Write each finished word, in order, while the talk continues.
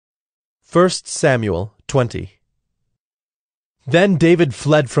1 Samuel 20. Then David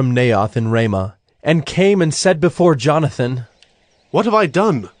fled from Naioth in Ramah, and came and said before Jonathan, What have I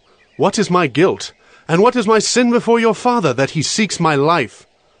done? What is my guilt? And what is my sin before your father, that he seeks my life?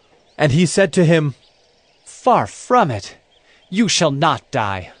 And he said to him, Far from it. You shall not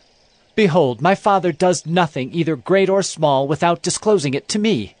die. Behold, my father does nothing, either great or small, without disclosing it to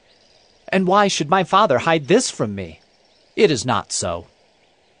me. And why should my father hide this from me? It is not so.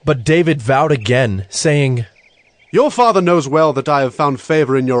 But David vowed again, saying, Your father knows well that I have found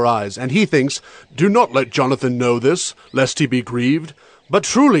favor in your eyes, and he thinks, Do not let Jonathan know this, lest he be grieved. But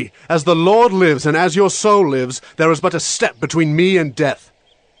truly, as the Lord lives, and as your soul lives, there is but a step between me and death.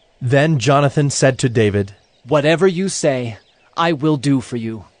 Then Jonathan said to David, Whatever you say, I will do for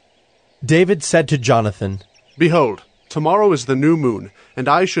you. David said to Jonathan, Behold, tomorrow is the new moon, and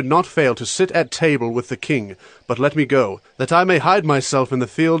I should not fail to sit at table with the king, but let me go, that I may hide myself in the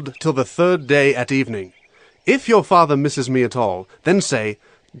field till the third day at evening. If your father misses me at all, then say,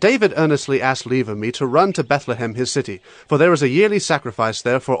 David earnestly asked leave of me to run to Bethlehem his city, for there is a yearly sacrifice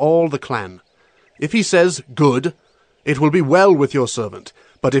there for all the clan. If he says, Good, it will be well with your servant.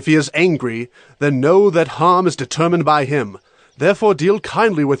 But if he is angry, then know that harm is determined by him. Therefore deal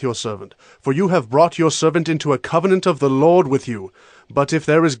kindly with your servant, for you have brought your servant into a covenant of the Lord with you. But if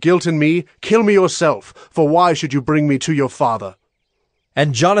there is guilt in me, kill me yourself, for why should you bring me to your father?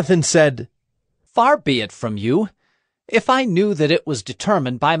 And Jonathan said, Far be it from you. If I knew that it was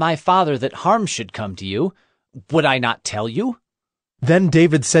determined by my father that harm should come to you, would I not tell you? Then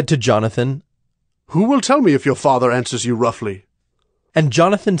David said to Jonathan, Who will tell me if your father answers you roughly? And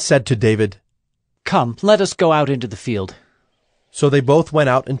Jonathan said to David, Come, let us go out into the field. So they both went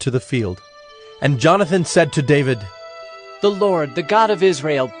out into the field. And Jonathan said to David, The Lord, the God of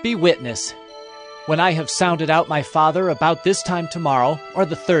Israel, be witness. When I have sounded out my father about this time tomorrow, or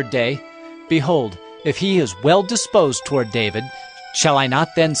the third day, behold, if he is well disposed toward David, shall I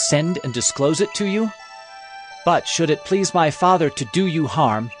not then send and disclose it to you? But should it please my father to do you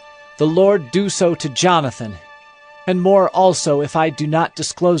harm, the Lord do so to Jonathan, and more also if I do not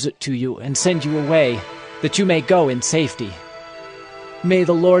disclose it to you and send you away, that you may go in safety. May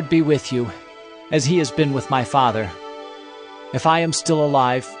the Lord be with you, as he has been with my father. If I am still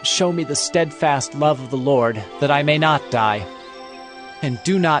alive, show me the steadfast love of the Lord, that I may not die. And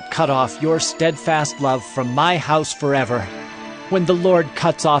do not cut off your steadfast love from my house forever, when the Lord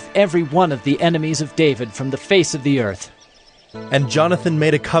cuts off every one of the enemies of David from the face of the earth. And Jonathan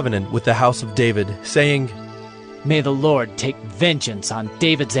made a covenant with the house of David, saying, May the Lord take vengeance on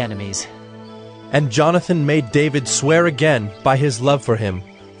David's enemies. And Jonathan made David swear again by his love for him,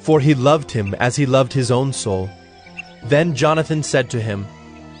 for he loved him as he loved his own soul. Then Jonathan said to him,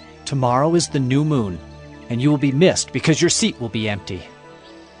 Tomorrow is the new moon, and you will be missed because your seat will be empty.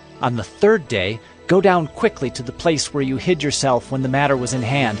 On the third day, go down quickly to the place where you hid yourself when the matter was in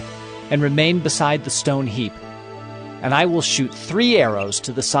hand, and remain beside the stone heap. And I will shoot 3 arrows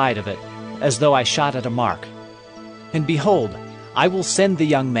to the side of it, as though I shot at a mark. And behold, I will send the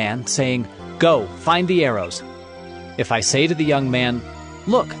young man, saying, Go, find the arrows. If I say to the young man,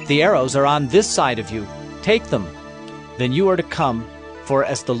 Look, the arrows are on this side of you, take them. Then you are to come, for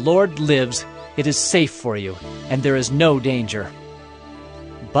as the Lord lives, it is safe for you, and there is no danger.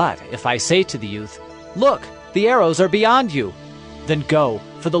 But if I say to the youth, Look, the arrows are beyond you, then go,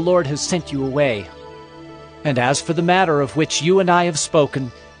 for the Lord has sent you away. And as for the matter of which you and I have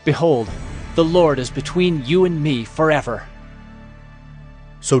spoken, behold, the Lord is between you and me forever.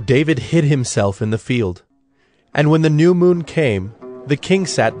 So David hid himself in the field. And when the new moon came, the king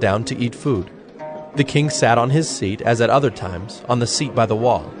sat down to eat food. The king sat on his seat, as at other times, on the seat by the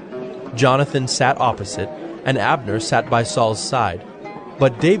wall. Jonathan sat opposite, and Abner sat by Saul's side.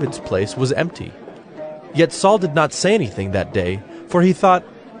 But David's place was empty. Yet Saul did not say anything that day, for he thought,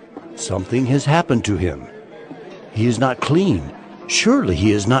 Something has happened to him. He is not clean. Surely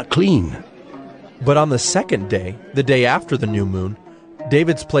he is not clean. But on the second day, the day after the new moon,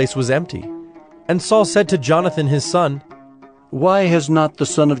 David's place was empty. And Saul said to Jonathan his son, Why has not the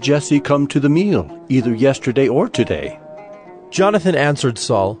son of Jesse come to the meal, either yesterday or today? Jonathan answered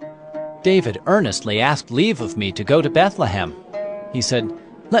Saul, David earnestly asked leave of me to go to Bethlehem. He said,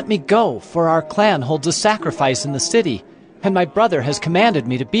 Let me go, for our clan holds a sacrifice in the city, and my brother has commanded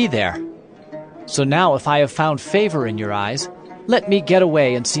me to be there. So now if I have found favor in your eyes, let me get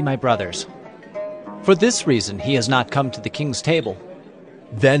away and see my brothers. For this reason he has not come to the king's table.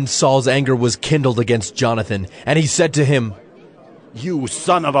 Then Saul's anger was kindled against Jonathan, and he said to him, You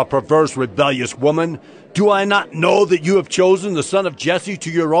son of a perverse, rebellious woman, do I not know that you have chosen the son of Jesse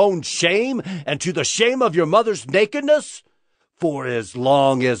to your own shame, and to the shame of your mother's nakedness? For as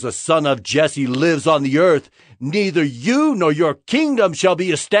long as the son of Jesse lives on the earth, neither you nor your kingdom shall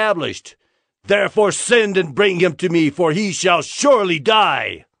be established. Therefore send and bring him to me, for he shall surely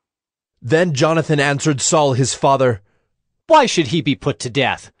die." Then Jonathan answered Saul his father, "Why should he be put to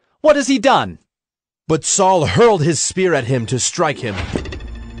death? What has he done?" But Saul hurled his spear at him to strike him.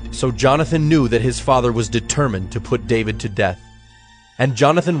 So Jonathan knew that his father was determined to put David to death. And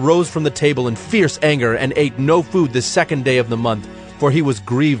Jonathan rose from the table in fierce anger and ate no food the second day of the month, for he was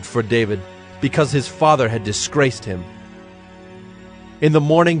grieved for David, because his father had disgraced him. In the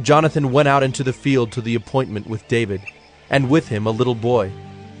morning Jonathan went out into the field to the appointment with David, and with him a little boy.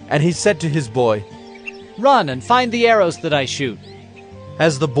 And he said to his boy, "Run and find the arrows that I shoot."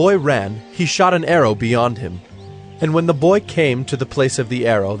 As the boy ran, he shot an arrow beyond him. And when the boy came to the place of the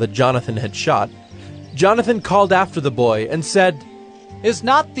arrow that Jonathan had shot, Jonathan called after the boy and said, "Is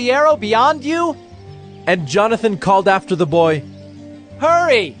not the arrow beyond you?" And Jonathan called after the boy,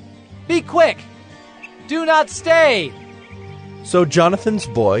 "Hurry! Be quick! Do not stay!" So Jonathan's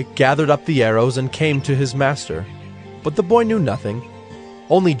boy gathered up the arrows and came to his master. But the boy knew nothing.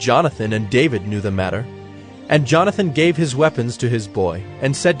 Only Jonathan and David knew the matter. And Jonathan gave his weapons to his boy,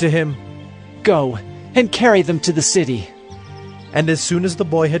 and said to him, "Go and carry them to the city." And as soon as the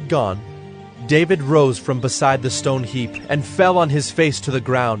boy had gone, David rose from beside the stone heap, and fell on his face to the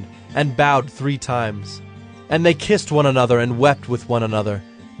ground, and bowed 3 times. And they kissed one another and wept with one another,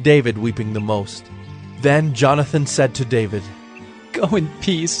 David weeping the most. Then Jonathan said to David, "Go in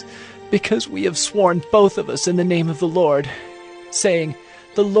peace, because we have sworn both of us in the name of the Lord, saying,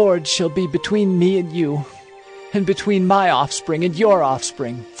 'The Lord shall be between me and you, and between my offspring and your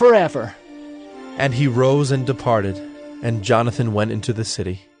offspring, forever.'" And he rose and departed, and Jonathan went into the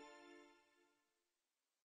city.